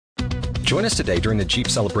Join us today during the Jeep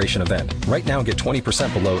Celebration event. Right now, get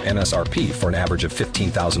 20% below MSRP for an average of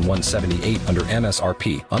 $15,178 under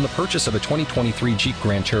MSRP on the purchase of a 2023 Jeep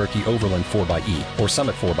Grand Cherokee Overland 4xE or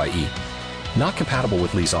Summit 4xE. Not compatible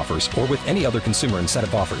with lease offers or with any other consumer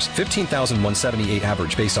incentive offers. $15,178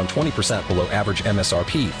 average based on 20% below average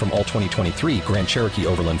MSRP from all 2023 Grand Cherokee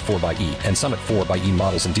Overland 4xE and Summit 4xE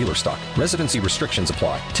models in dealer stock. Residency restrictions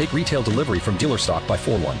apply. Take retail delivery from dealer stock by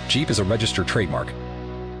 4/1. Jeep is a registered trademark.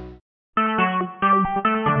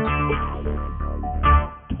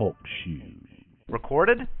 Talk shoes.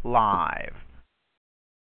 Recorded live.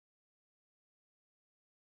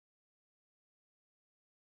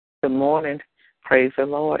 Good morning. Praise the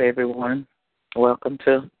Lord, everyone. Welcome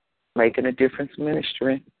to Making a Difference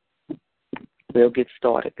Ministry. We'll get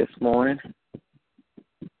started this morning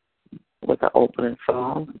with an opening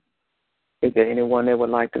song. Is there anyone that would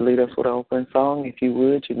like to lead us with an opening song? If you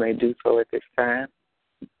would, you may do so at this time.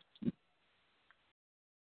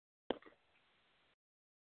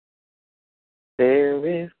 There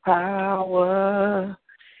is power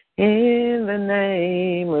in the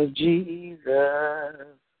name of Jesus.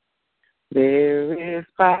 There is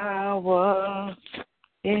power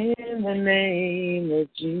in the name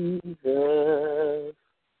of Jesus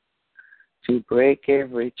to break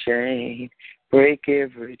every chain, break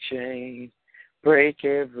every chain, break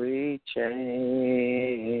every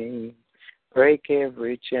chain, break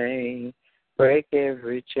every chain, break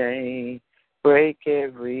every chain, break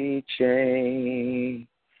every chain.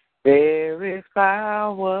 There is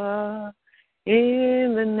power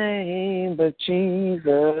in the name of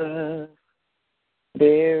Jesus.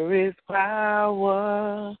 There is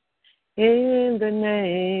power in the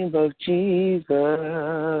name of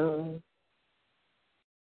Jesus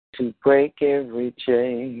to break every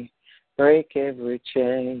chain, break every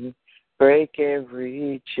chain, break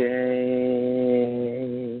every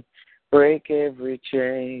chain, break every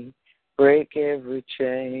chain, break every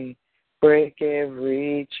chain, break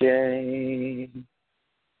every chain.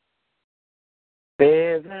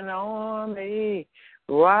 There's an army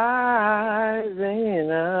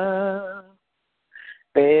rising up.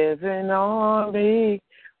 There's an army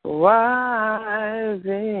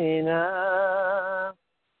rising up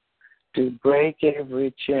to break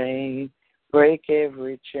every chain, break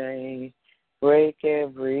every chain, break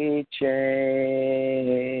every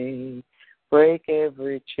chain, break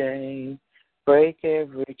every chain, break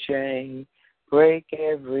every chain, break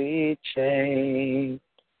every chain.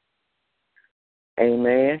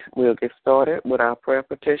 Amen. We'll get started with our prayer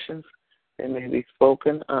petitions. They may be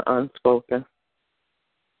spoken or unspoken.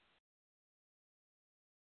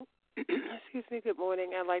 Excuse me. Good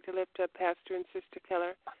morning. I'd like to lift up Pastor and Sister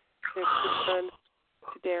Keller, their son,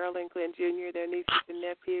 Daryl and Glenn Jr., their nieces and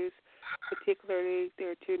nephews. Particularly,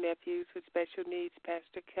 there are two nephews with special needs.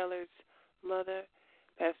 Pastor Keller's mother,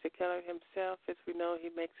 Pastor Keller himself. As we know, he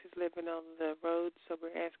makes his living on the road, so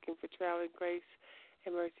we're asking for traveling grace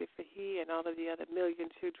and mercy for he and all of the other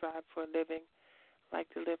millions who drive for a living. I'd like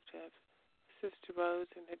to lift up Sister Rose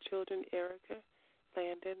and her children, Erica,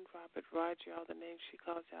 Landon, Robert, Roger, all the names she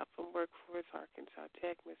calls out from Workforce, Arkansas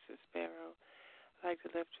Tech, Mrs. Sparrow. I'd like to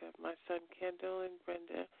lift up my son, Kendall, and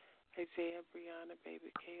Brenda, Isaiah, Brianna, baby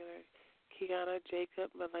Kayla, Kiana, Jacob,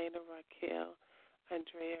 Melena, Raquel,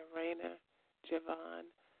 Andrea, Raina, Javon,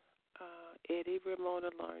 Eddie, Ramona,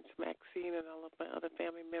 Lawrence, Maxine, and all of my other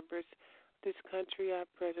family members. This country, our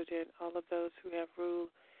president, all of those who have rule,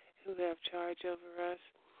 who have charge over us.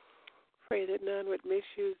 Pray that none would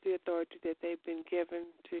misuse the authority that they've been given,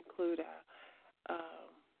 to include our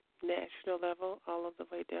national level, all of the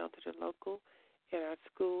way down to the local, in our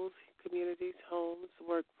schools, communities, homes,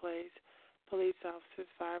 workplace, police officers,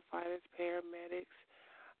 firefighters, paramedics,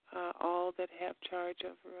 all that have charge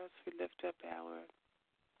over us. We lift up our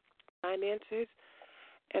finances.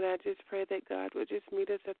 And I just pray that God would just meet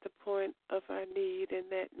us at the point of our need, and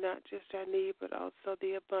that not just our need, but also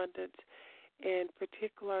the abundance. And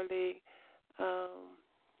particularly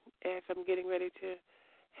as I'm getting ready to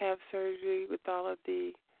have surgery with all of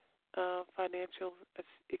the financial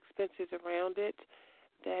expenses around it,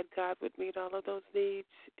 that God would meet all of those needs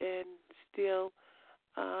and still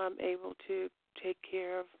able to take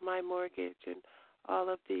care of my mortgage and all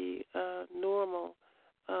of the normal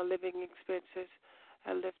living expenses.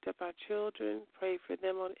 I lift up our children, pray for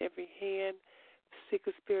them on every hand, seek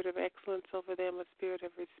a spirit of excellence over them, a spirit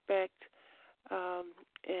of respect,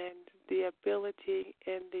 and the ability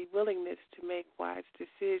and the willingness to make wise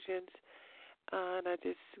decisions. And I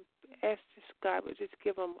just ask God would just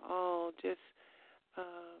give them all just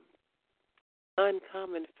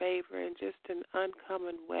uncommon favor and just an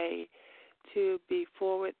uncommon way to be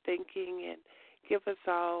forward-thinking, and give us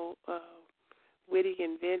all witty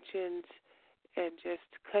inventions and just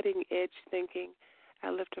cutting-edge thinking. I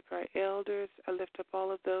lift up our elders. I lift up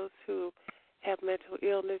all of those who have mental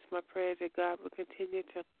illness. My prayer is that God will continue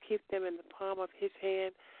to keep them in the palm of His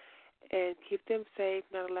hand and keep them safe,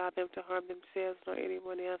 not allow them to harm themselves nor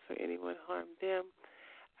anyone else or anyone harm them.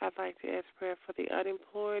 I'd like to ask prayer for the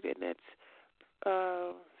unemployed, and that's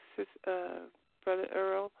Brother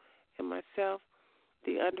Earl and myself.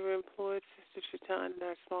 The underemployed, Sister Shatan, and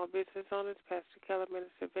our small business owners, Pastor Keller,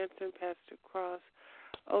 Minister Vincent, Pastor Cross,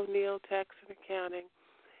 O'Neill, Tax and Accounting,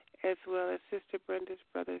 as well as Sister Brenda's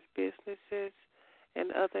brothers' businesses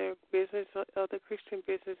and other Christian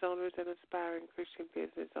business owners and aspiring Christian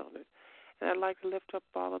business owners. And I'd like to lift up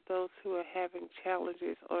all of those who are having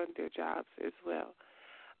challenges on their jobs as well.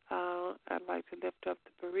 I'd like to lift up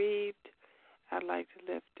the bereaved. I'd like to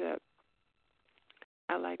lift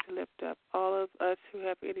up all of us who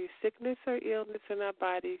have any sickness or illness in our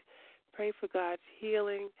bodies. Pray for God's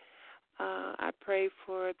healing. I pray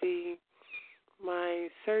for my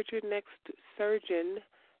surgeon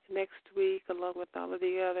next week, along with all of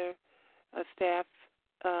the other staff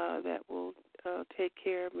that will take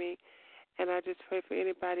care of me. And I just pray for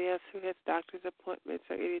anybody else who has doctor's appointments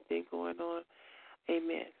or anything going on.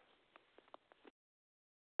 Amen.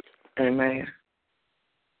 Amen.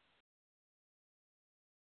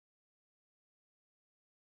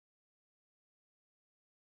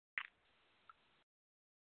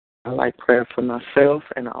 I like prayer for myself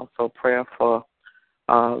and also prayer for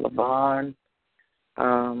LaVon,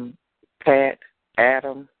 Pat,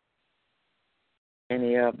 Adam,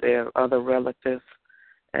 any of their other relatives,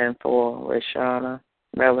 and for Rashana,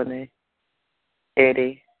 Melanie,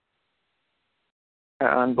 Eddie, her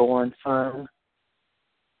unborn son,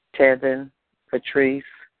 Tevin, Patrice,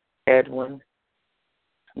 Edwin,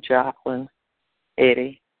 Jacqueline,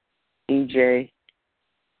 Eddie, EJ,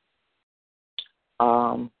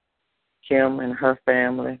 Kim and her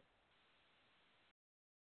family,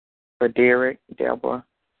 for Derek, Deborah,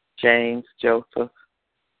 James, Joseph,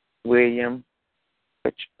 William,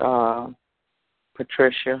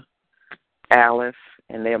 Patricia, Alice,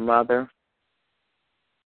 and their mother,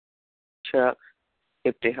 Chuck,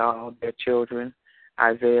 Hipty Hall, their children,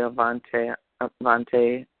 Isaiah, Vontae,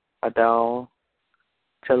 Adal,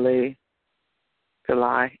 Talai,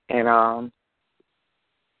 and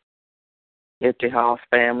Hipty Hall's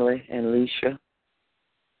family, and Leisha.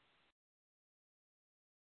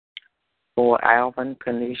 For Alvin,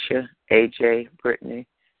 Kanisha, AJ, Brittany,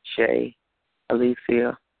 Shay,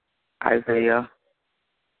 Alicia, Isaiah,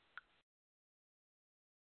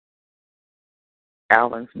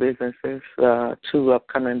 Alvin's businesses, 2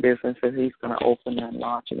 upcoming businesses he's going to open and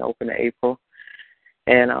launch and open in April.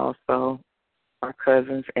 And also our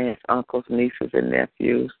cousins, aunts, uncles, nieces, and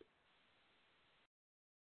nephews.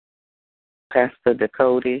 Pastor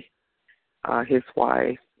Dakota, his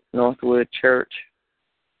wife, Northwood Church,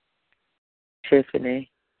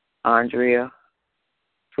 Tiffany, Andrea,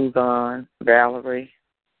 Suzanne, Valerie,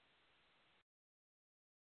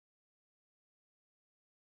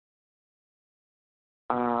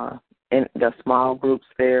 in the small groups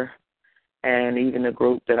there, and even the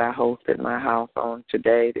group that I hosted my house on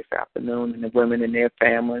today, this afternoon, and the women and their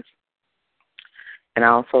families. And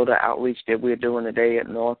also the outreach that we're doing today at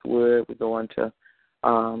Northwood. We're going to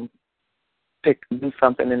do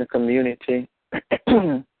something in the community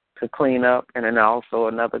to clean up, and then also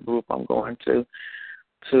another group I'm going to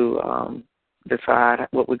decide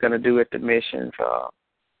what we're going to do at the missions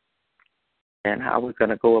and how we're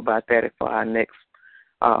going to go about that for our next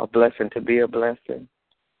blessing to be a blessing.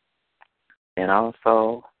 And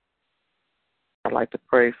also, I'd like to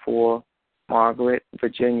pray for Margaret,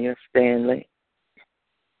 Virginia, Stanley,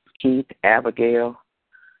 Keith, Abigail,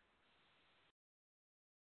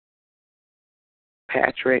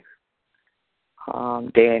 Patrick,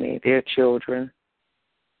 Danny, their children,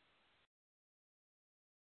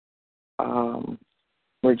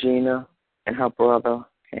 Regina and her brother,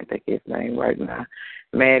 can't think of his name right now,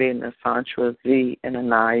 Maddie and Nasantra, Z and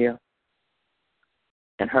Anaya,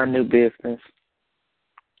 and her new business,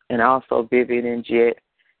 and also Vivian and Jet,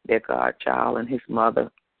 their godchild, and his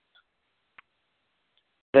mother,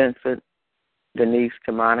 Vincent, Denise,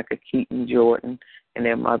 Monica, Keaton, Jordan, and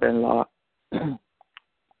their mother-in-law,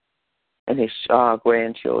 and his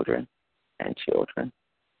grandchildren and children.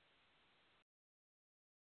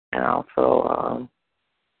 And also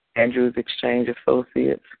Andrews Exchange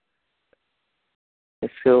Associates,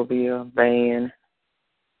 Sylvia, Van,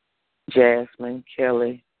 Jasmine,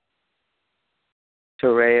 Kelly,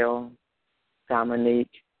 Terrell,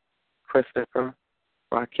 Dominique, Christopher,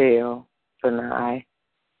 Raquel, Sanai,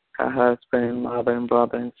 her husband, mother and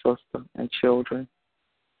brother and sister and children.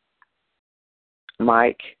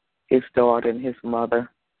 Mike, his daughter and his mother.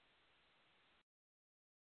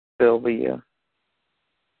 Sylvia,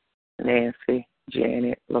 Nancy,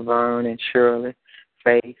 Janet, Laverne and Shirley,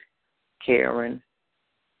 Faith, Karen,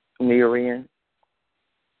 Miriam,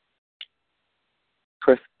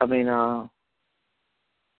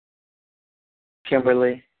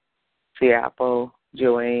 Kimberly, Siapo,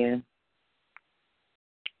 Joanne,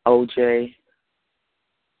 OJ,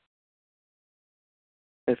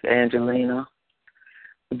 Miss Angelina,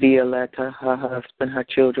 Violetta, her husband, her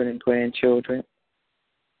children and grandchildren,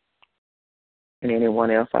 and anyone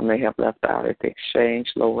else I may have left out at the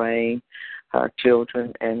exchange, Lorraine, her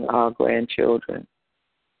children and grandchildren.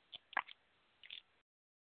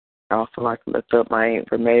 I also like to lift up my Aunt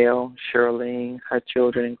Vermeil, Shirlene, her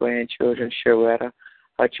children and grandchildren, Sharetta,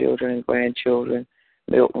 her children and grandchildren,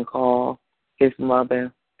 Milton Carl, his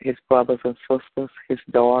mother, his brothers and sisters, his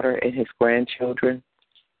daughter and his grandchildren.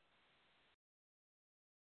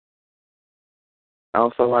 I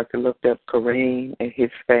also like to lift up Kareem and his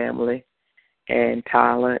family, and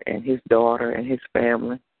Tyler and his daughter and his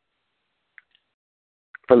family,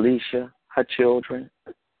 Felicia, her children.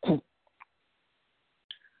 I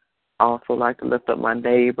also like to lift up my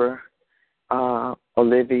neighbor,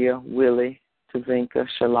 Olivia, Willie, Tazinka,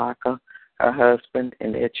 Shalaka, her husband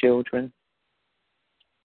and their children.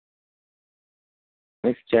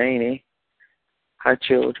 Miss Janie, her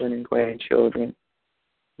children and grandchildren.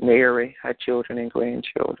 Mary, her children and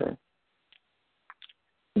grandchildren.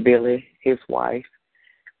 Billy, his wife,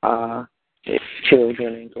 his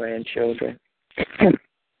children and grandchildren.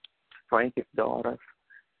 Frank, his daughters.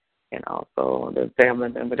 And also the family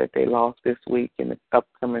member that they lost this week in the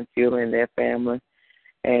upcoming funeral in their family.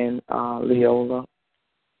 And Leola,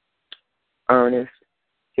 Ernest,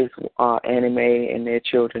 his Anime and their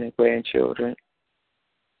children and grandchildren.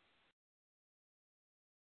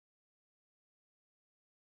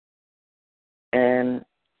 And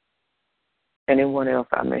anyone else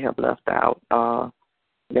I may have left out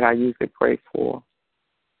that I usually pray for.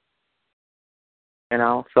 And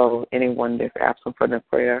also anyone that's absent from the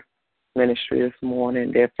prayer ministry this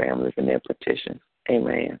morning, their families and their petitions.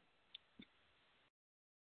 Amen.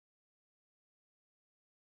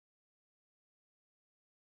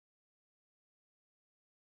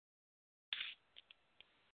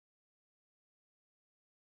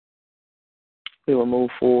 We will move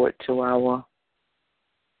forward to our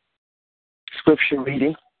scripture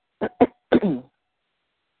reading.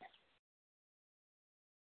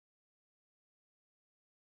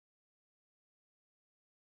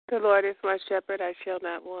 The Lord is my shepherd, I shall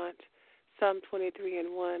not want. Psalm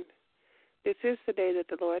 23:1. This is the day that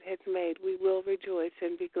the Lord has made. We will rejoice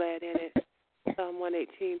and be glad in it. Psalm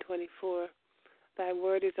 118:24. Thy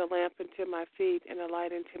word is a lamp unto my feet and a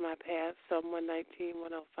light unto my path. Psalm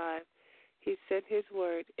 119:105. He sent his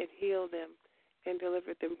word and healed them and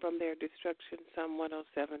delivered them from their destruction. Psalm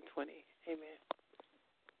 107:20. Amen.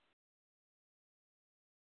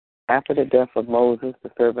 After the death of Moses,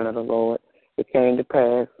 the servant of the Lord, it came to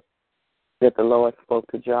pass that the Lord spoke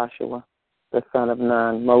to Joshua, the son of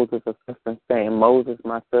Nun, Moses' assistant, saying, Moses,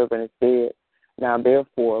 my servant, is dead. Now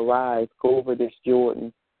therefore arise, go over this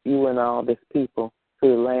Jordan, you and all this people, to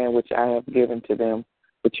the land which I have given to them,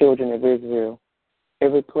 the children of Israel.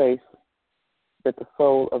 Every place that the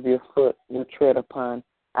sole of your foot will tread upon,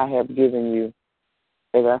 I have given you.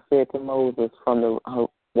 As I said to Moses, from the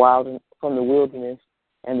wilderness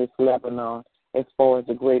and this Lebanon, as far as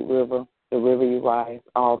the great river, the river Uriah,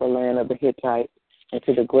 all the land of the Hittites, and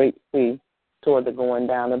to the great sea, toward the going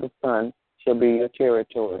down of the sun, shall be your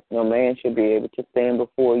territory. No man shall be able to stand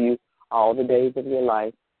before you all the days of your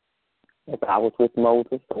life. As I was with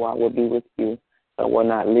Moses, so I will be with you. So I will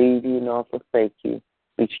not leave you nor forsake you.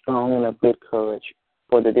 Be strong and of good courage.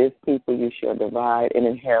 For to this people you shall divide and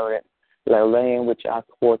inherit the land which I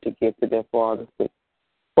swore to give to their fathers to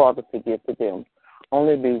give to them.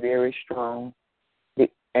 Only be very strong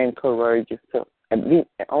and courageous.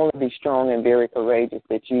 Only be strong and very courageous,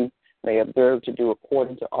 that you may observe to do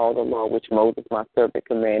according to all the law which Moses my servant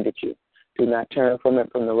commanded you. Do not turn from it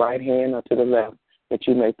from the right hand or to the left, that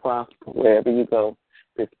you may prosper wherever you go.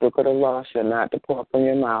 This book of the law shall not depart from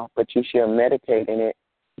your mouth, but you shall meditate in it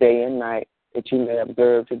day and night, that you may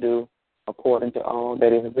observe to do according to all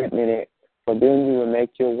that is written in it. For then you will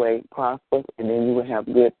make your way prosperous, and then you will have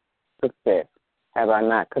good success. Have I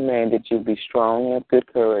not commanded you? Be strong and of good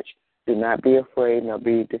courage. Do not be afraid nor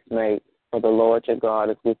be dismayed, for the Lord your God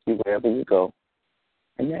is with you wherever you go.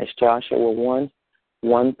 And that's Joshua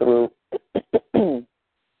 1 through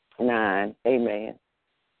 9. Amen.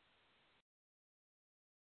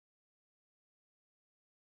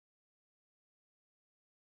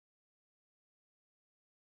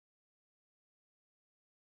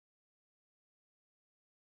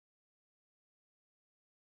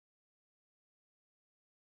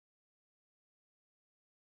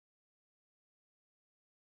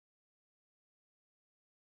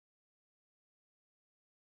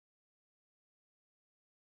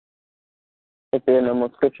 If there are no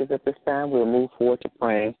more scriptures at this time, we'll move forward to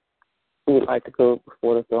praying. We would like to go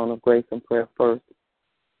before the throne of grace and prayer first.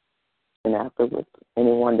 And afterwards,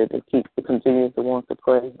 anyone that continues to want to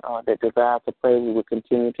pray or that desires to pray, we will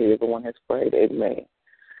continue till everyone has prayed. Amen.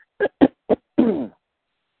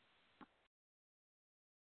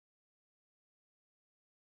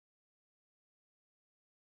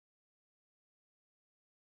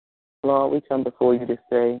 Lord, we come before you this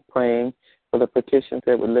day praying for the petitions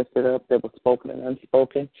that were lifted up, that were spoken and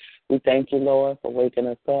unspoken. We thank you, Lord, for waking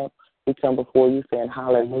us up. We come before you saying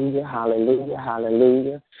hallelujah, hallelujah,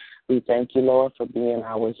 hallelujah. We thank you, Lord, for being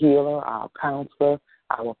our healer, our counselor,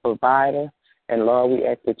 our provider. And, Lord, we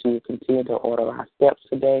ask that you continue to order our steps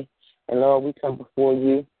today. And, Lord, we come before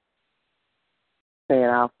you saying,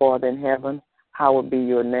 our Father in heaven, hallowed be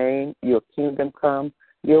your name, your kingdom come,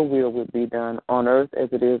 your will will be done on earth as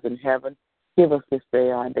it is in heaven. Give us this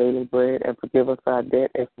day our daily bread, and forgive us our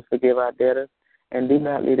debt as we forgive our debtors. And do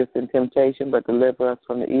not lead us in temptation, but deliver us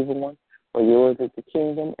from the evil one. For yours is the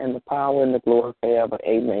kingdom and the power and the glory forever.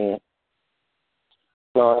 Amen.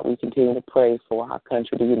 Lord, we continue to pray for our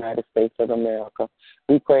country, the United States of America.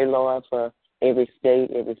 We pray, Lord, for every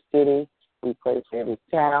state, every city. We pray for every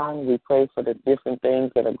town. We pray for the different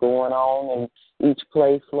things that are going on in each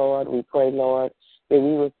place, Lord. We pray, Lord, that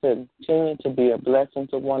we would continue to be a blessing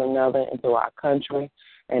to one another and to our country,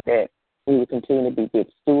 and that we would continue to be good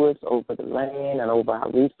stewards over the land and over our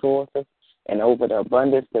resources and over the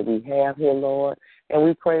abundance that we have here, Lord. And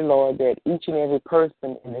we pray, Lord, that each and every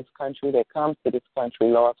person in this country that comes to this country,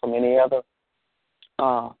 Lord, from any other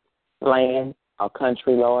land or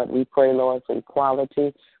country, Lord, we pray, Lord, for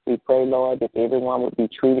equality. We pray, Lord, that everyone would be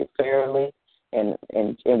treated fairly and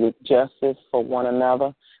with justice for one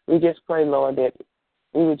another. We just pray, Lord, that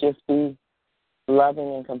we would just be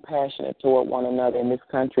loving and compassionate toward one another in this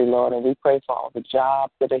country, Lord. And we pray for all the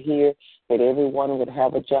jobs that are here, that everyone would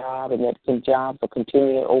have a job and that some jobs will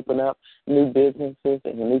continue to open up new businesses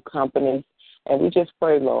and new companies. And we just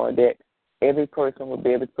pray, Lord, that every person will be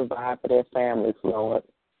able to provide for their families, Lord.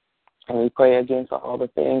 And we pray against all the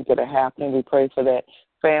things that are happening. We pray for that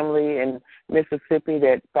family in Mississippi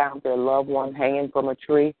that found their loved one hanging from a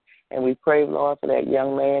tree. And we pray, Lord, for that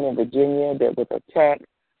young man in Virginia that was attacked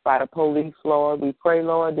by the police, Lord. We pray,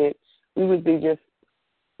 Lord, that we would be just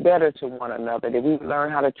better to one another, that we would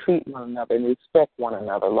learn how to treat one another and respect one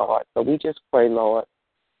another, Lord. So we just pray, Lord,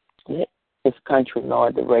 that this country,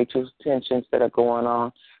 Lord, the racial tensions that are going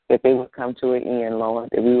on, that they would come to an end, Lord,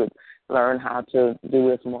 that we would learn how to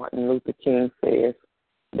do as Martin Luther King says,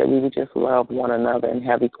 that we would just love one another and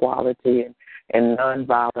have equality and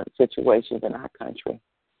nonviolent situations in our country.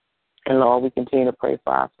 And, Lord, we continue to pray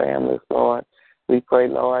for our families, Lord. We pray,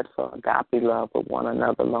 Lord, for agape love with one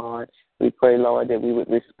another, Lord. We pray, Lord, that we would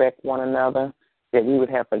respect one another, that we would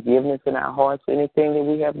have forgiveness in our hearts for anything that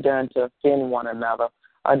we have done to offend one another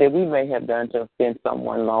or that we may have done to offend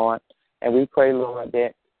someone, Lord. And we pray, Lord,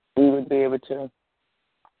 that we would be able to,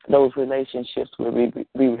 those relationships would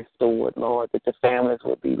be restored, Lord, that the families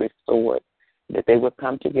would be restored, that they would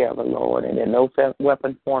come together, Lord, and that no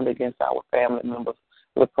weapon formed against our family members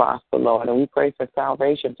would prosper, Lord. And we pray for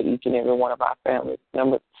salvation for each and every one of our family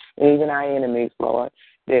members and even our enemies, Lord,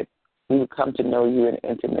 that we would come to know you in an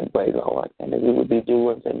intimate way, Lord, and that we would be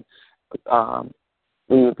doers and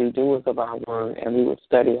we would be doers of our word, and we would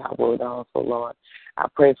study our word also, Lord. I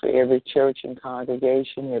pray for every church and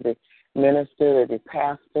congregation, every minister, every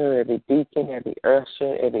pastor, every deacon, every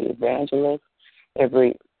usher, every evangelist,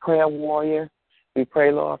 every prayer warrior. We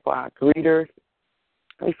pray, Lord, for our greeters.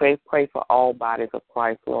 We pray for all bodies of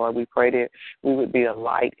Christ, Lord. We pray that we would be a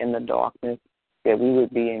light in the darkness, that we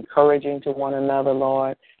would be encouraging to one another,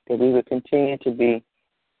 Lord, that we would continue to be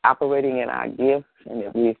operating in our gifts, and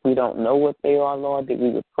that if we don't know what they are, Lord, that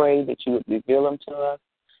we would pray that you would reveal them to us.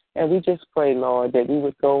 And we just pray, Lord, that we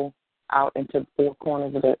would go out into the four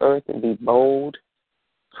corners of the earth and be bold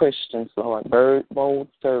Christians, Lord, bold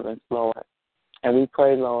servants, Lord. And we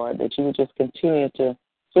pray, Lord, that you would just continue to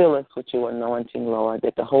fill us with your anointing, Lord,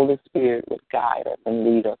 that the Holy Spirit would guide us and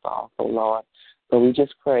lead us also, Lord. So we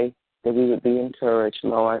just pray that we would be encouraged,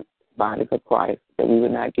 Lord, bodies of Christ, that we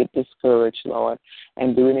would not get discouraged, Lord,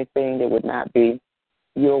 and do anything that would not be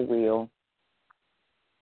your will.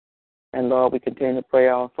 And, Lord, we continue to pray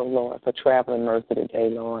also, Lord, for traveling mercy today,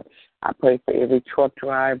 Lord. I pray for every truck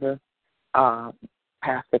driver,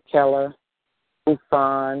 Pastor Keller,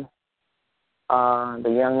 Usan, the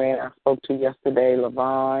young man I spoke to yesterday,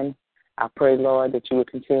 Lavon. I pray, Lord, that you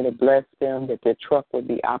would continue to bless them, that their truck would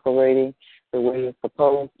be operating the way it's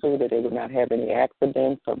supposed to, that they would not have any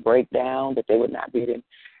accidents or breakdown, that they would not be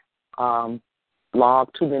log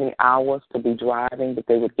too many hours to be driving, that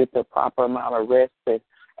they would get the proper amount of rest that's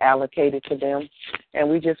allocated to them. And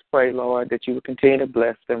we just pray, Lord, that you would continue to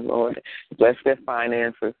bless them, Lord, bless their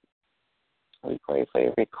finances. We pray for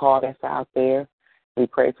every car that's out there. We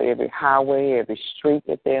pray for every highway, every street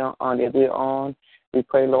that we're on. We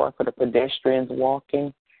pray, Lord, for the pedestrians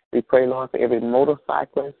walking. We pray, Lord, for every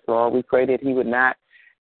motorcyclist. Lord, we pray that he would not,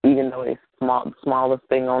 even though it's the smallest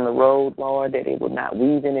thing on the road, Lord, that they would not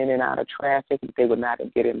weave in and out of traffic, that they would not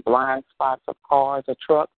get in blind spots of cars or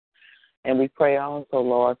trucks. And we pray also,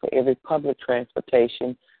 Lord, for every public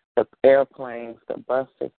transportation, the airplanes, the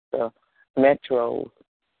buses, the metros,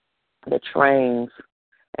 the trains.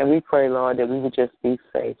 And we pray, Lord, that we would just be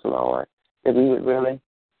safe, Lord, that we would really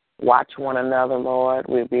watch one another, Lord.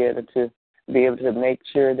 We'll be able to make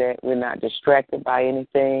sure that we're not distracted by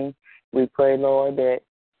anything. We pray, Lord, that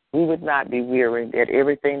we would not be weary, that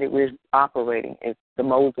everything that we're operating is the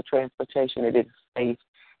modes of transportation, that it is safe.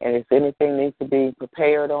 And if anything needs to be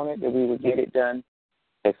prepared on it, that we would get it done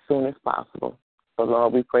as soon as possible. So,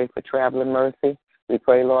 Lord, we pray for traveling mercy. We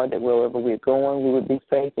pray, Lord, that wherever we're going, we would be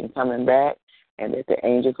safe in coming back, and that the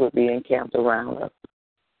angels would be encamped around us.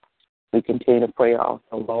 We continue to pray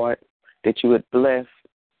also, Lord, that you would bless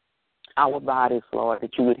our bodies, Lord,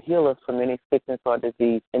 that you would heal us from any sickness or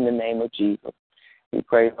disease in the name of Jesus. We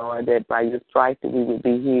pray, Lord, that by your stripes that we would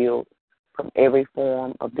be healed from every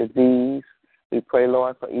form of disease. We pray,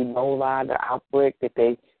 Lord, for Ebola, the outbreak that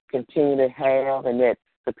they continue to have, and that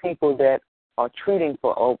the people that are treating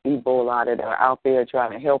for Ebola, that are out there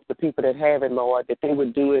trying to help the people that have it, Lord, that they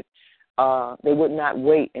would do it. They would not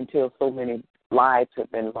wait until so many lives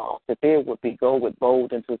have been lost, that they would go with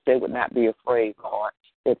boldness, that they would not be afraid, Lord,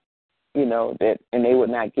 and they would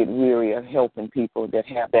not get weary of helping people that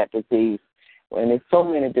have that disease. And there's so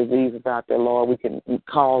many diseases out there, Lord, we can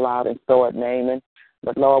call out and start naming.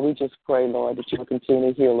 But, Lord, we just pray, Lord, that you will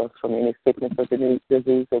continue to heal us from any sickness or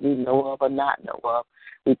disease that we know of or not know of.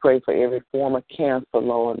 We pray for every form of cancer,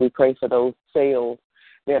 Lord. We pray for those cells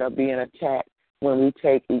that are being attacked when we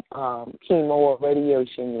take chemo or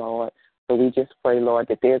radiation, Lord. So we just pray, Lord,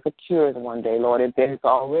 that there's a cure one day, Lord, and there's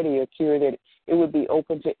already a cure, that it would be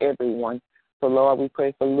open to everyone. So, Lord, we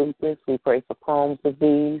pray for lupus. We pray for Crohn's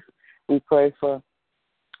disease. We pray for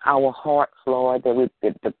our hearts, Lord, that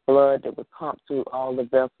the blood that would pump through all the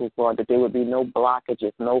vessels, Lord, that there would be no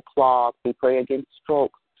blockages, no clogs. We pray against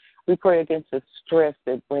strokes. We pray against the stress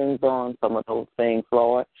that brings on some of those things,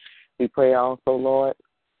 Lord. We pray also, Lord,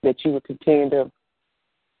 that you would continue to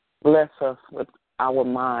bless us with our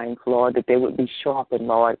minds, Lord, that they would be sharpened,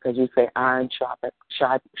 Lord, because you say iron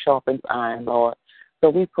sharpens iron, Lord. So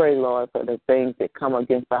we pray, Lord, for the things that come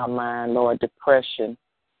against our mind, Lord, depression.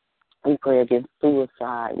 We pray against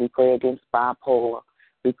suicide. We pray against bipolar.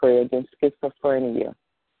 We pray against schizophrenia.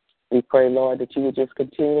 We pray, Lord, that you would just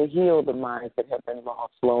continue to heal the minds that have been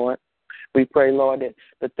lost, Lord. We pray, Lord, that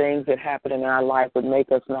the things that happen in our life would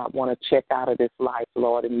make us not want to check out of this life,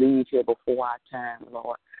 Lord, and leave here before our time,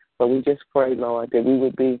 Lord. So we just pray, Lord, that we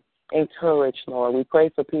would be encouraged, Lord. We pray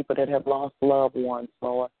for people that have lost loved ones,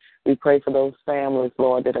 Lord. We pray for those families,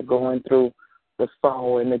 Lord, that are going through the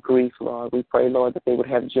sorrow and the grief, Lord. We pray, Lord, that they would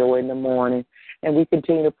have joy in the morning. And we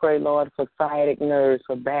continue to pray, Lord, for sciatic nerves,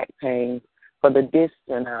 for back pain, for the discs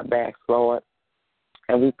in our backs, Lord.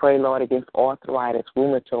 And we pray, Lord, against arthritis,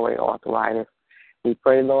 rheumatoid arthritis. We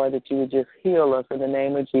pray, Lord, that you would just heal us in the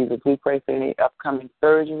name of Jesus. We pray for any upcoming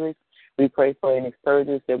surgeries. We pray for any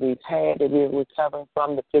surgeries that we've had, that we're recovering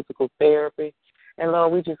from, the physical therapy. And,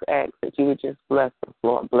 Lord, we just ask that you would just bless us,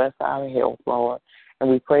 Lord. Bless our health, Lord. And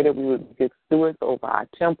we pray that we would be good stewards over our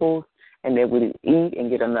temples, and that we would eat and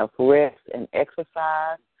get enough rest and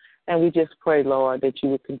exercise. And we just pray, Lord, that you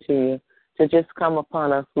would continue to just come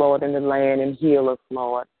upon us, Lord, in the land and heal us,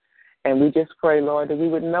 Lord. And we just pray, Lord, that we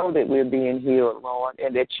would know that we're being healed, Lord,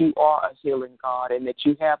 and that you are a healing God, and that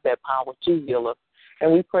you have that power to heal us.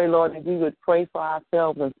 And we pray, Lord, that we would pray for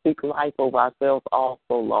ourselves and speak life over ourselves also,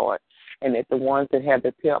 Lord, and that the ones that have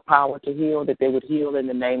the power to heal, that they would heal in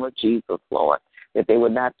the name of Jesus, Lord, that they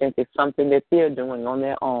would not think it's something that they're doing on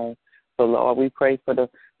their own. So, Lord, we pray for the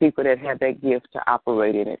people that have that gift to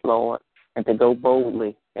operate in it, Lord, and to go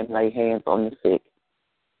boldly and lay hands on the sick.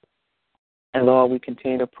 And, Lord, we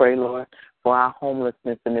continue to pray, Lord, for our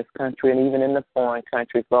homelessness in this country and even in the foreign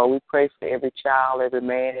countries. Lord, we pray for every child, every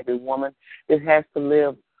man, every woman that has to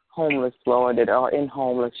live homeless, Lord, that are in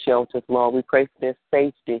homeless shelters, Lord. We pray for their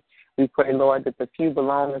safety. We pray, Lord, that the few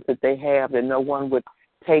belongings that they have, that no one would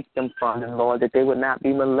take them from them, Lord, that they would not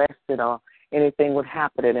be molested or anything would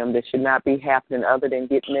happen to them that should not be happening other than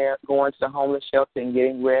getting there, going to the homeless shelter and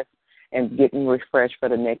getting rest and getting refreshed for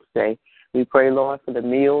the next day. We pray, Lord, for the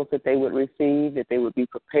meals that they would receive, that they would be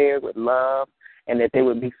prepared with love, and that they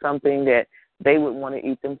would be something that they would want to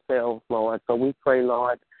eat themselves, Lord. So we pray,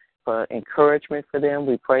 Lord, for encouragement for them.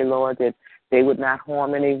 We pray, Lord, that they would not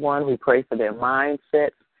harm anyone. We pray for their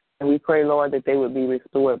mindsets. And we pray, Lord, that they would be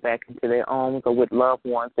restored back into their homes or with loved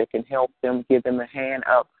ones that can help them, give them a hand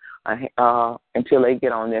up until they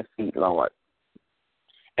get on their feet, Lord.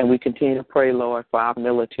 And we continue to pray, Lord, for our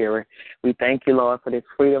military. We thank you, Lord, for this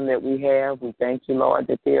freedom that we have. We thank you, Lord,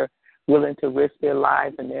 that they're willing to risk their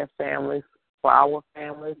lives and their families for our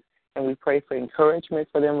families. And we pray for encouragement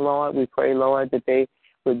for them, Lord. We pray, Lord, that they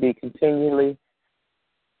would be continually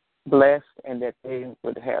blessed and that they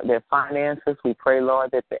would have their finances. We pray,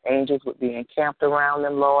 Lord, that the angels would be encamped around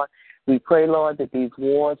them, Lord. We pray, Lord, that these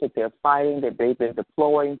wars that they're fighting, that they've been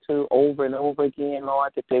deploying to over and over again,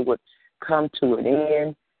 Lord, that they would come to an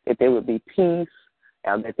end, that there would be peace,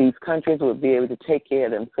 and that these countries would be able to take care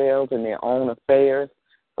of themselves and their own affairs.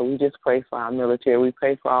 So we just pray for our military. We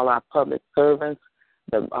pray for all our public servants,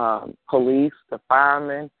 the police, the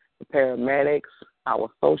firemen, the paramedics, our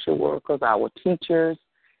social workers, our teachers,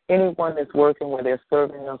 anyone that's working where they're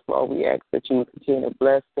serving us, Lord, we ask that you would continue to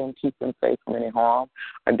bless them, keep them safe from any harm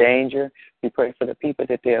or danger. We pray for the people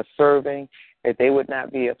that they are serving, that they would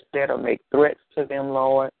not be upset or make threats to them,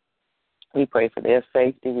 Lord. We pray for their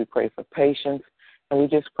safety. We pray for patience. And we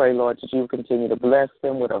just pray, Lord, that you would continue to bless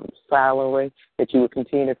them with a salary, that you would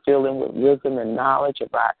continue to fill them with wisdom and knowledge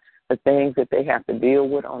about the things that they have to deal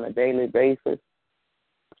with on a daily basis.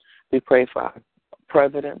 We pray for our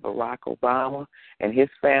President Barack Obama and his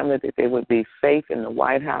family, that they would be safe in the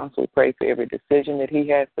White House. We pray for every decision that he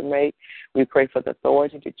has to make. We pray for the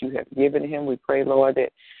authority that you have given him. We pray, Lord,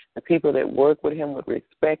 that the people that work with him would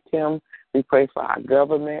respect him. We pray for our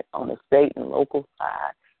government on the state and local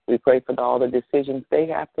side. We pray for all the decisions they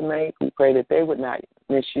have to make. We pray that they would not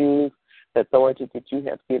misuse the authority that you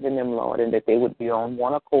have given them, Lord, and that they would be on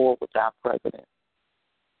one accord with our president.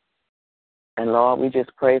 And, Lord, we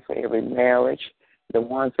just pray for every marriage, the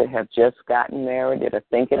ones that have just gotten married, that are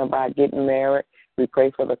thinking about getting married. We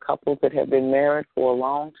pray for the couples that have been married for a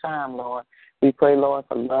long time, Lord. We pray, Lord,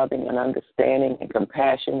 for loving and understanding and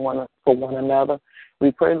compassion for one another.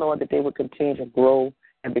 We pray, Lord, that they would continue to grow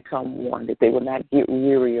and become one, that they would not get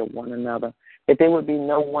weary of one another, that there would be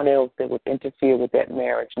no one else that would interfere with that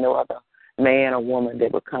marriage, no other man or woman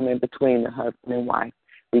that would come in between the husband and wife.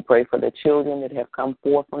 We pray for the children that have come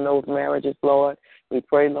forth from those marriages, Lord. We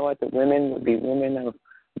pray, Lord, that women would be women of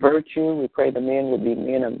virtue. We pray the men would be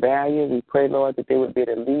men of value. We pray, Lord, that they would be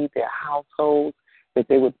able to lead their households, that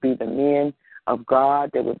they would be the men of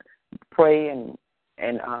God that would pray and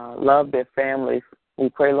love their families. We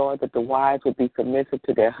pray, Lord, that the wives would be submissive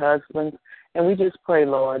to their husbands. And we just pray,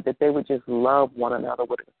 Lord, that they would just love one another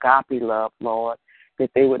with agape love, Lord, that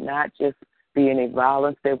they would not just be any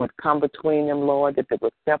violence that would come between them, Lord, that they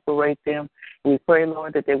would separate them. We pray,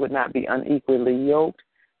 Lord, that they would not be unequally yoked.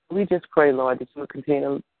 We just pray, Lord, that you would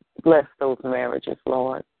continue to bless those marriages,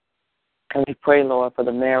 Lord. And we pray, Lord, for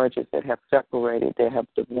the marriages that have separated, that have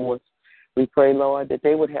divorced. We pray, Lord, that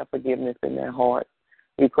they would have forgiveness in their hearts.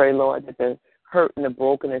 We pray, Lord, that the hurt and the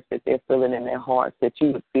brokenness that they're feeling in their hearts, that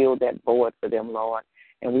you would fill that void for them, Lord.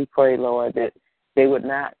 And we pray, Lord, that they would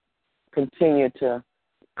not continue to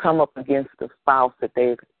come up against the spouse that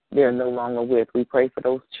they're no longer with. We pray for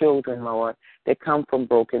those children, Lord, that come from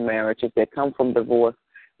broken marriages, that come from divorce.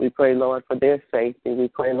 We pray, Lord, for their safety. We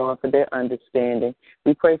pray, Lord, for their understanding.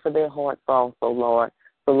 We pray for their hearts also, Lord.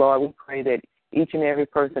 So, Lord, we pray that each and every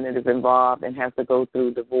person that is involved and has to go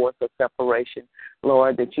through divorce or separation,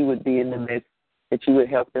 Lord, that you would be in the midst, that you would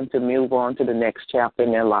help them to move on to the next chapter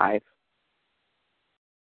in their life.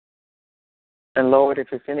 And, Lord, if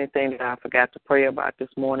it's anything that I forgot to pray about this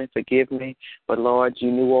morning, forgive me. But, Lord, you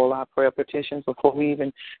knew all our prayer petitions before we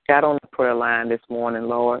even got on the prayer line this morning,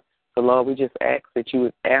 Lord. So, Lord, we just ask that you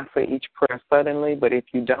would answer each prayer suddenly, but if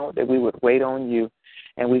you don't, that we would wait on you.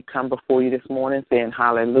 And we come before you this morning saying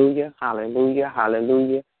hallelujah, hallelujah,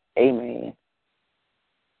 hallelujah, amen.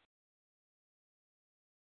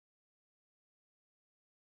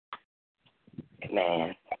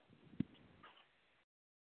 Amen.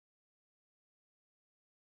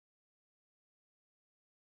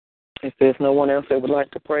 If there's no one else that would like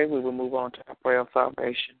to pray, we will move on to our prayer of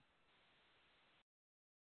salvation.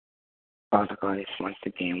 Father God, once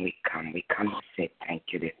again we come to say thank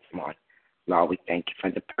you this morning. Lord, we thank you for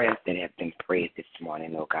the prayers that have been prayed this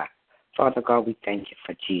morning, oh God. Father God, we thank you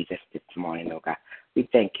for Jesus this morning, oh God. We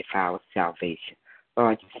thank you for our salvation.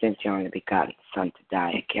 Lord, you sent your only begotten Son to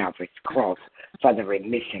die at Calvary's cross for the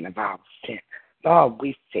remission of our sin. Lord,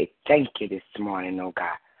 we say thank you this morning, oh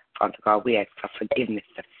God. Father God, we ask for forgiveness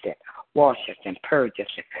of sin. Wash us and purge us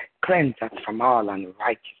and cleanse us from all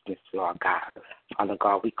unrighteousness, Lord God. Father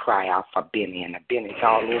God, we cry out for Benny, and the Benny's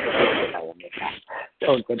all over the world, God.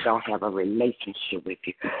 Those that don't have a relationship with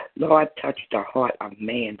you. Lord, touch the heart of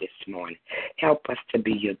man this morning. Help us to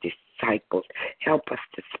be your disciples. Help us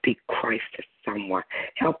to speak Christ to someone.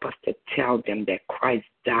 Help us to tell them that Christ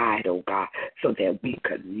died, oh God, so that we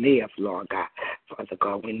could live, Lord God. Father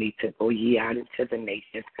God, we need to go ye out into the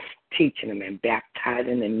nations, teaching them and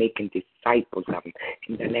baptizing and making disciples of them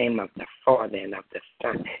in the name of the Father and of the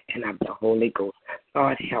Son and of the Holy Ghost.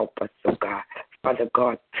 Lord, help us, oh God. Father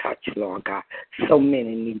God, touch, Lord God. So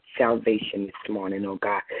many need salvation this morning, oh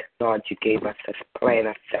God. Lord, you gave us a plan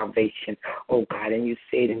of salvation, oh God, and you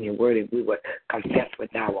said in your word that we would confess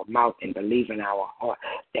with our mouth and believe in our heart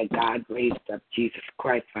that God raised up Jesus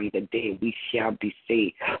Christ from the dead. We shall be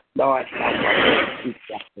saved. Lord, help us to teach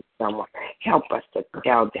that to someone. Help us to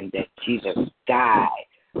tell them that Jesus died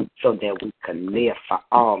so that we could live for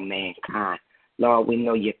all mankind. Lord, we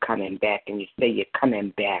know you're coming back, and you say you're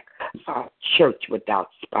coming back for a church without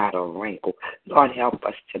spot or wrinkle. Lord, help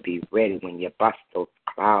us to be ready when you bust those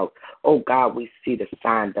clouds. Oh, God, we see the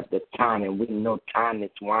signs of the time, and we know time is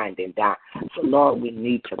winding down. So, Lord, we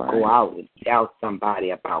need to go out and tell somebody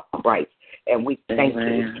about Christ. And we thank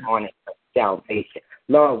you this morning for salvation.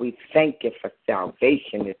 Lord, we thank you for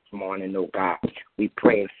salvation this morning, oh God. We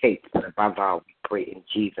pray in faith, but above all, we pray in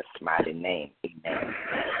Jesus' mighty name. Amen.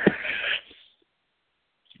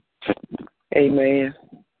 Amen.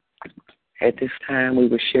 At this time, we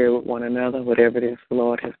will share with one another whatever it is the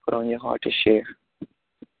Lord has put on your heart to share.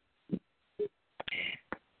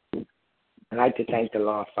 I'd like to thank the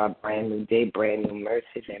Lord for a brand new day, brand new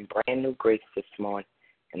mercies, and brand new grace this morning.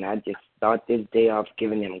 And I just start this day off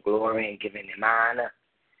giving him glory and giving him honor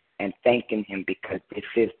and thanking him because this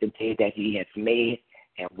is the day that he has made,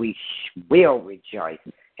 and we will rejoice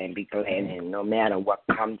and be glad. And no matter what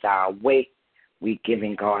comes our way, we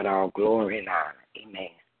giving God all glory and honor. Amen.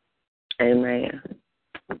 Amen.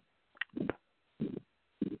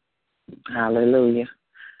 Hallelujah.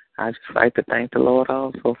 I just like to thank the Lord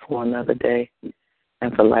also for another day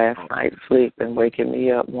and for last night's sleep and waking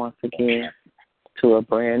me up once again to a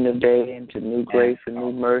brand new day and to new grace and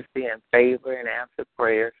new mercy and favor and answered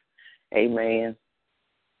prayers. Amen.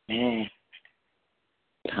 Amen.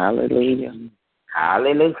 Hallelujah.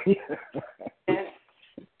 Hallelujah.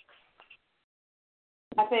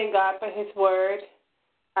 I thank God for his word.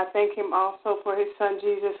 I thank him also for his son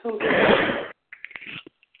Jesus, who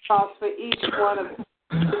calls for each one of us.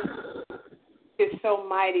 Is so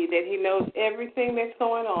mighty that he knows everything that's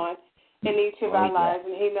going on in each of our lives,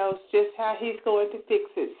 and he knows just how he's going to fix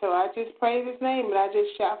it. So I just praise his name, and I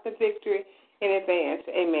just shout the victory in advance.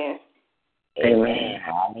 Amen. Amen.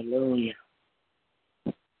 Hallelujah.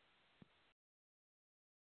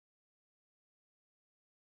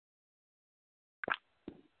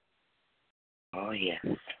 Oh, yes.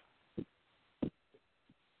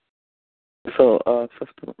 So,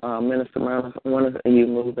 Sister Minister Merlin, when are you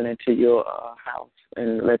moving into your house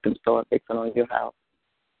and let them start fixing on your house?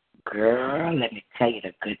 Girl, let me tell you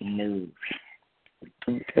the good news.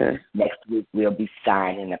 Okay. Next week we'll be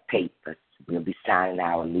signing the papers. We'll be signing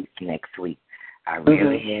our lease next week. I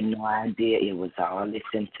really had no idea it was all this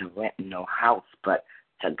into renting no house, but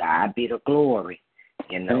to God be the glory,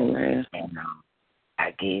 you know. Amen. And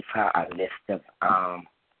I gave her a list of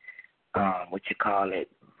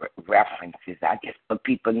references. I just put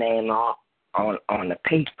people's name on the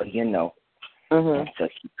paper, you know. And so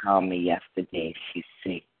she called me yesterday. She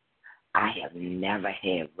said, I have never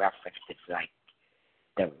had references like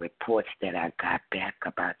the reports that I got back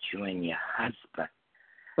about you and your husband.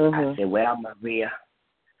 I said, well, Maria,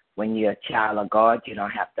 when you're a child of God, you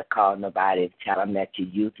don't have to call nobody and tell them that you're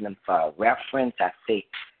using them for a reference. I say,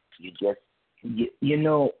 you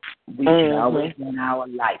know, we can always in our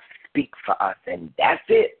life speak for us, and that's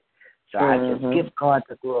it. So I just give God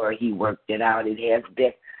the glory. He worked it out. It has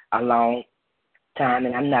been a long time,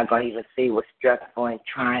 and I'm not going to even say it was stressful and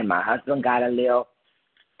trying. My husband got a little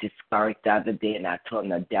discouraged the other day, and I told him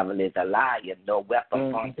the devil is a liar. No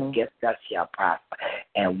weapon formed against us shall prosper.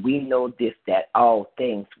 And we know this, that all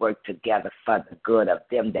things work together for the good of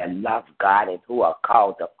them that love God and who are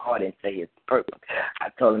called according to his purpose. I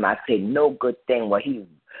told him, I said, no good thing will he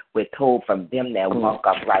withhold from them that walk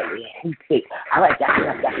uprightly. He said, all right, you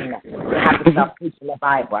have to stop preaching the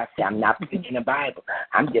Bible. I said, I'm not preaching the Bible.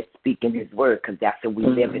 I'm just speaking his word because that's what we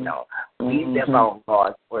live in on. We live on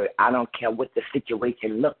God's word. I don't care what the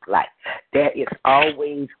situation looks like. There is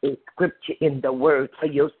always a scripture in the word for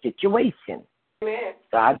your situation. Amen.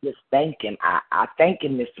 So I just thank him. I thank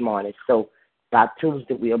him this morning. So by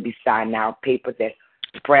Tuesday, we'll be signing our papers that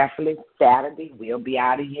prayerfully Saturday we'll be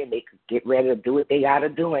out of here. They could get ready to do what they got to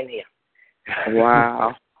do in here.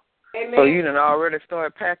 Wow. Amen. So you done already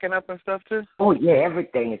started packing up and stuff too? Oh, yeah,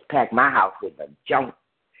 everything is packed. My house is a junk.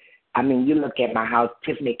 I mean, you look at my house.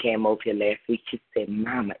 Tiffany came over here last week. She said,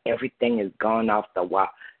 Mama, everything is gone off the wall.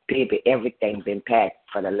 Baby, everything's been packed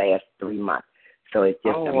for the last 3 months. So it's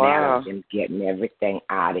just a matter of them getting everything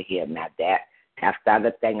out of here. Now, that's the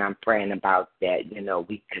other thing I'm praying about, that,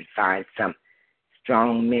 we can find some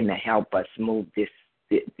strong men to help us move this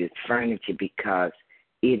furniture, because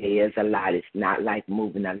it is a lot. It's not like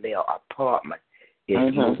moving a little apartment.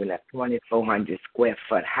 It's moving a 2,400 square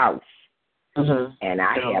foot house. And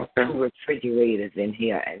I have 2 refrigerators in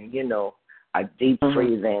here and, a deep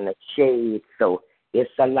freezer and a shade. So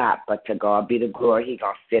it's a lot. But to God be the glory. He's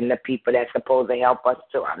going to send the people that's supposed to help us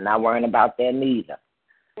too. I'm not worrying about that neither.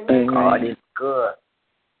 God is good.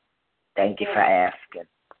 Thank you for asking.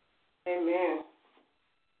 Amen.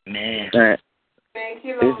 Man. Thank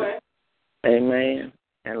you, Lord. Amen.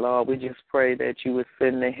 And Lord, we just pray that you would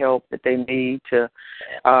send the help that they need to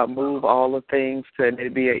move all the things, so that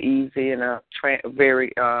it'd be an easy and a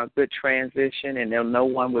very good transition, and no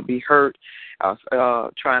one would be hurt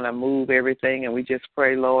trying to move everything. And we just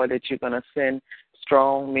pray, Lord, that you're going to send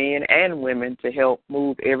strong men and women to help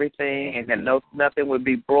move everything, and that nothing would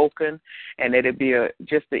be broken, and that it'd be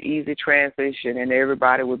just an easy transition, and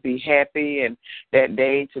everybody would be happy and that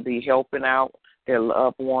day to be helping out their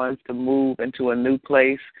loved ones to move into a new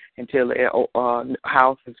place until their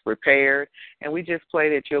house is prepared. And we just pray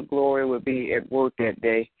that your glory would be at work that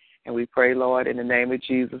day. And we pray, Lord, in the name of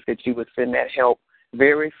Jesus, that you would send that help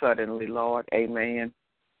very suddenly, Lord. Amen.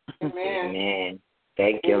 Amen.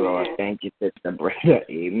 Thank you, Lord. Thank you, Sister Brenda.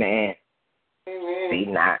 Amen. See,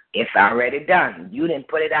 now, it's already done. You didn't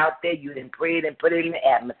put it out there. You didn't pray it and put it in the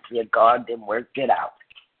atmosphere. God didn't work it out.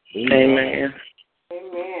 Amen.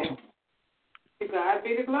 Amen. To God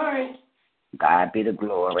be the glory. God be the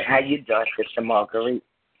glory. How you doing, Sister Marguerite?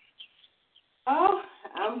 Oh,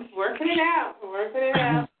 I'm working it out.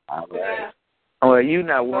 All right. Well, you're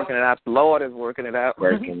not working it out. The Lord is working it out.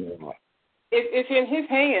 Working it out. It's in His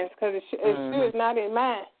hands, because it sure is not in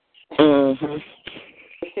mine.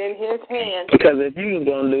 It's in His hands. Because if you was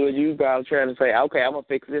going to do it, you probably trying to say, okay, I'm going to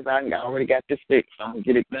fix this. I already got this fixed. I'm going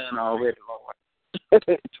to get it done already, Lord.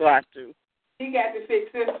 Try to. He got to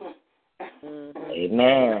fix this one.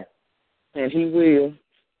 Amen. And He will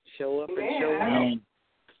show up and show out.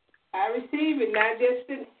 I receive it, not just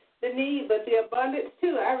the need, but the abundance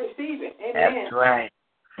too. I receive it. Amen. That's right.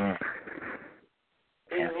 Amen.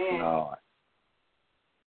 Yes, Lord.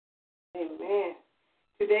 Amen.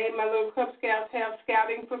 Today, my little Cub Scouts have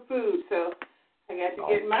scouting for food, so I got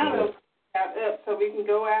to get my little Scout up so we can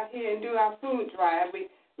go out here and do our food drive.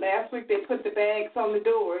 Last week they put the bags on the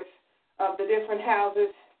doors of the different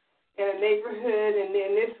houses in a neighborhood, and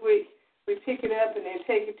then this week we pick it up and then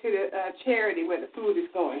take it to the charity where the food is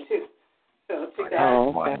going to. So to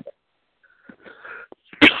God.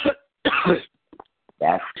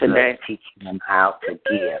 That's today. Teaching them how to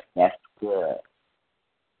give. That's good.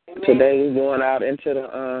 Amen. Today we're going out into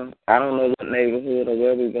the, I don't know what neighborhood or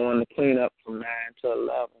where we're going to clean up from 9 to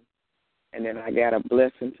 11. And then I got a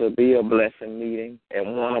blessing to be a blessing meeting at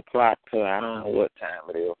 1 o'clock to, I don't know what time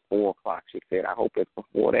it is, 4 o'clock, she said. I hope it's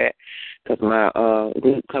before that, because my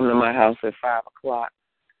group come to my house at 5 o'clock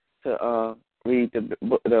to read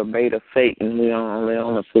the Bait of Satan. We're only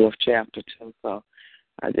on the 4th chapter, too. So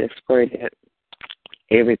I just pray that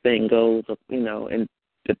everything goes, in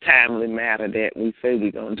the timely matter that we say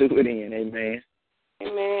we're going to do it in. Amen.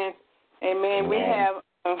 Amen. Amen.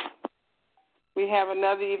 We have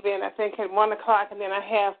another event, I think, at 1 o'clock, and then I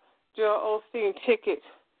have Joel Osteen tickets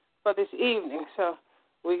for this evening. So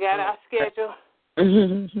we got our schedule.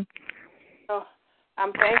 So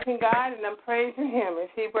I'm thanking God and I'm praising Him as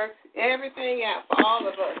He works everything out for all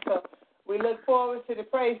of us. So we look forward to the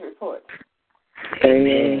praise report.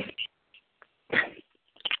 Amen.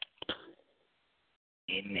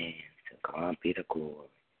 Amen. To God be the glory.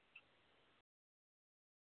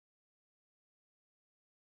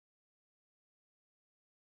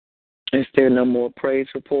 Is there no more praise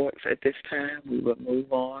reports at this time? We will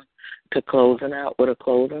move on to closing out with a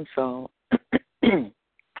closing song.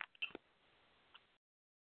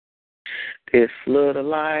 This little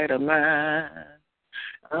light of mine,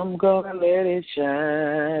 I'm gonna let it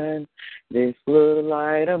shine. This little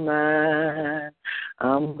light of mine,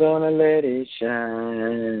 I'm gonna let it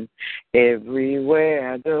shine.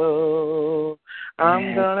 Everywhere I go,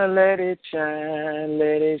 I'm gonna let it shine,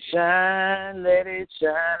 let it shine, let it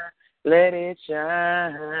shine. Let it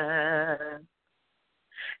shine.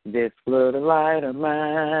 This little light of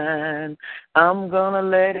mine, I'm gonna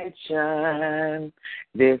let it shine.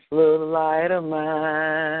 This little light of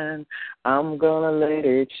mine, I'm gonna let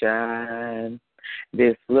it shine.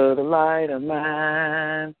 This little light of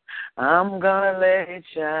mine, I'm gonna let it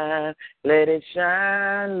shine. Let it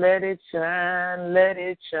shine, let it shine, let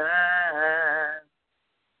it shine.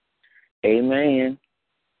 Amen.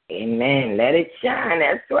 Amen. Let it shine.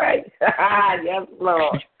 That's right. Yes,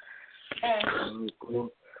 Lord.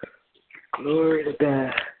 Glory to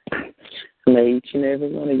God. May each and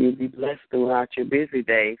every one of you be blessed throughout your busy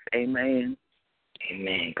days. Amen.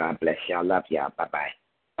 Amen. God bless y'all. Love y'all. Bye-bye.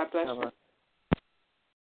 God bless you.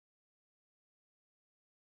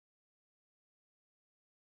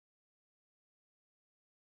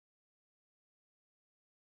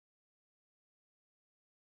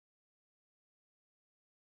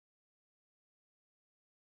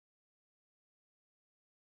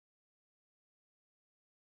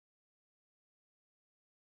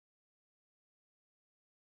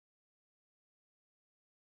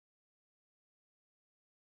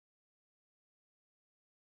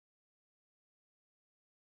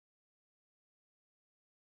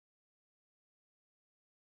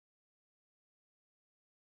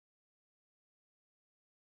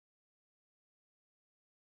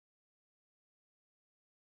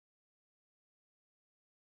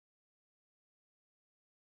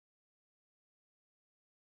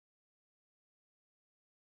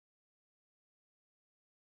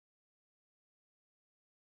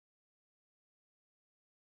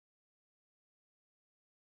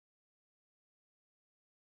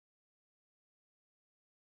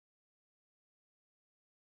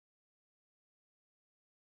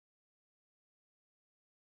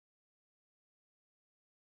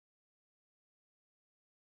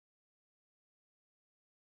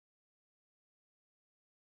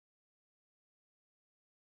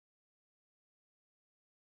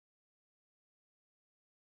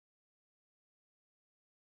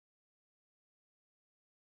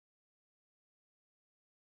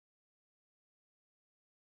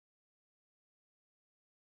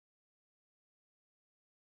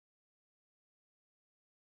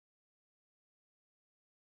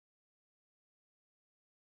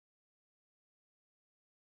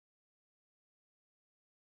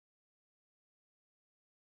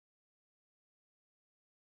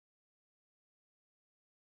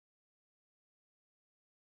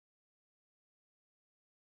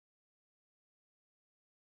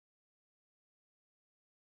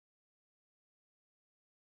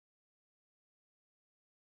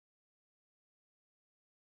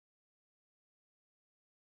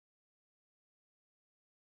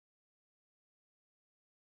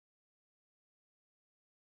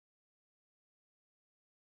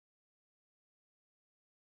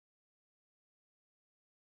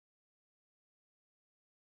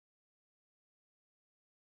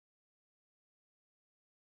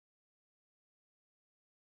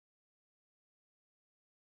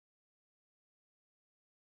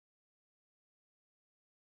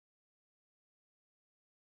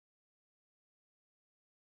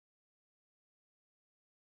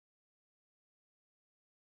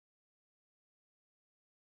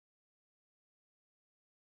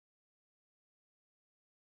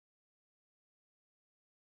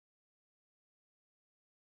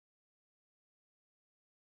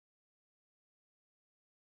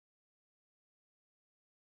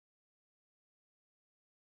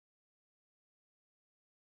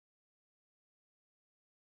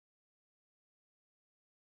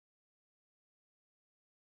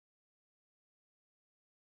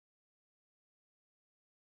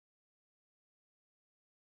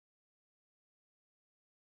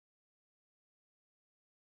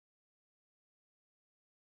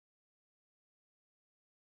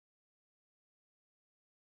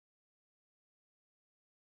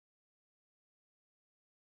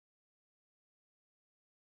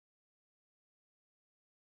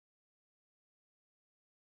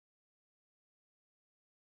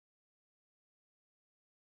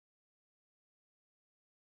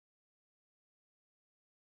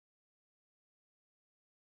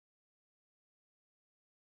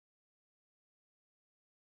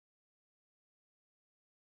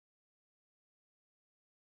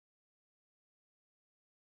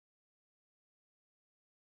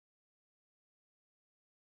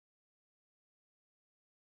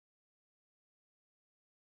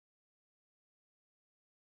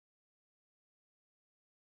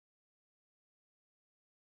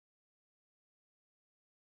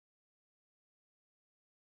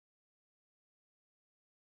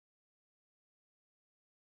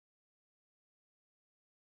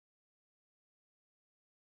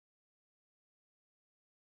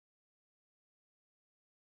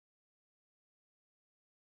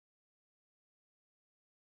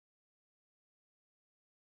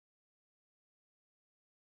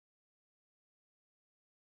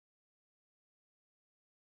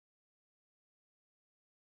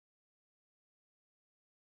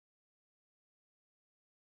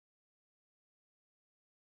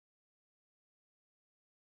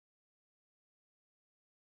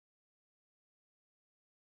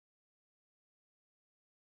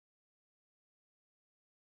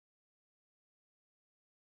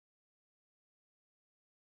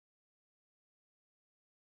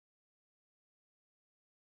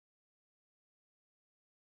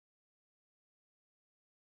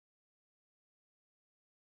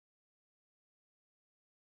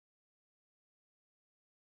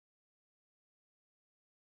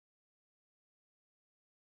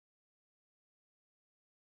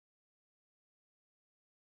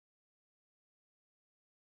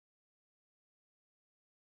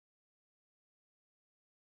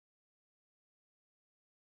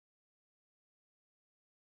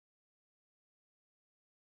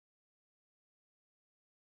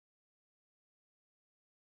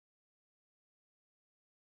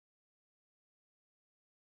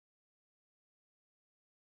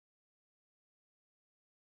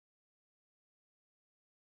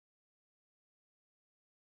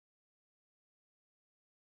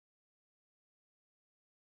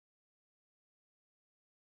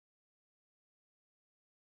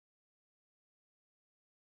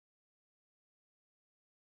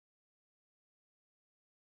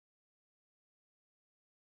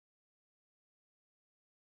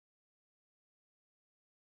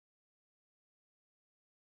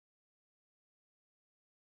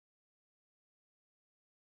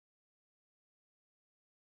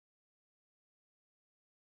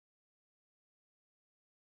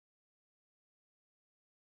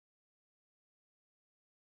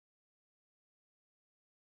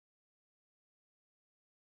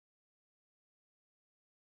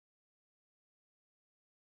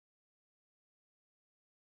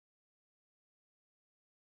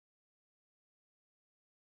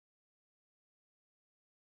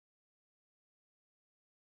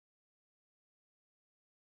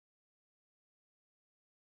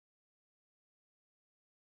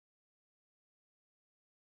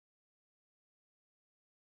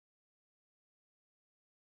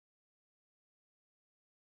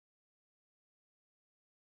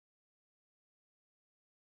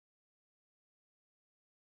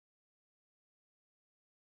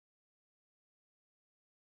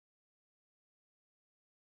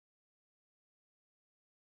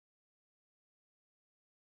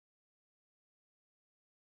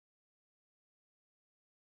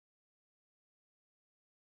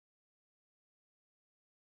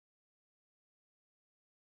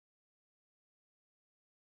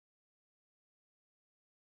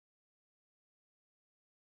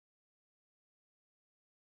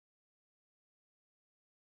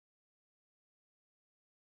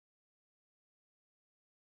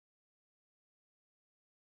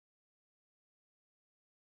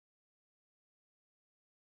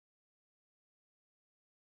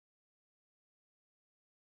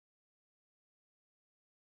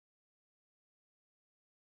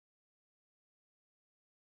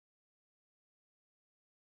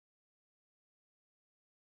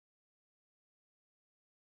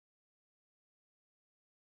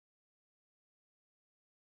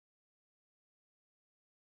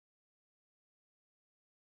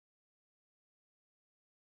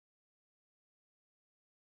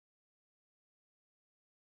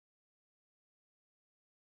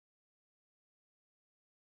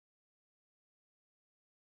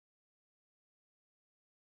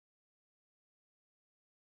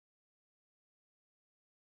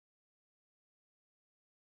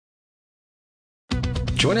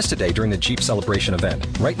 Join us today during the Jeep Celebration event.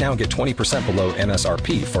 Right now, get 20% below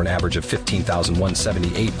MSRP for an average of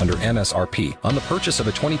 $15,178 under MSRP on the purchase of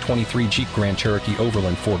a 2023 Jeep Grand Cherokee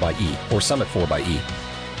Overland 4xE or Summit 4xE.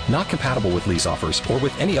 Not compatible with lease offers or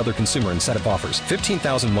with any other consumer incentive offers.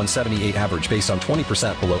 $15,178 average based on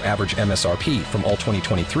 20% below average MSRP from all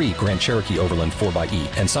 2023 Grand Cherokee Overland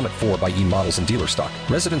 4xE and Summit 4xE models in dealer stock.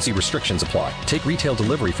 Residency restrictions apply. Take retail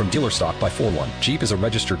delivery from dealer stock by 4/1. Jeep is a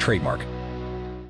registered trademark.